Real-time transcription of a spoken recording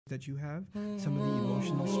that you have, some of the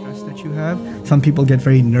emotional stress that you have. Some people get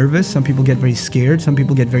very nervous, some people get very scared, some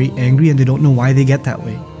people get very angry, and they don't know why they get that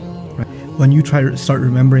way. Right? When you try to start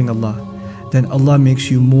remembering Allah, then Allah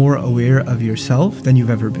makes you more aware of yourself than you've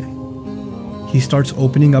ever been. He starts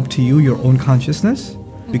opening up to you your own consciousness,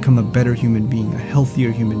 become a better human being, a healthier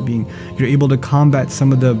human being. You're able to combat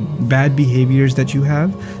some of the bad behaviors that you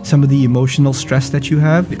have, some of the emotional stress that you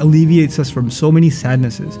have. It alleviates us from so many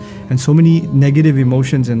sadnesses and so many negative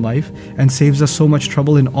emotions in life, and saves us so much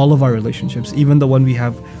trouble in all of our relationships, even the one we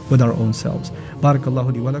have with our own selves.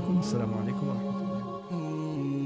 Barakallahu li wa lakum. Assalamu alaikum.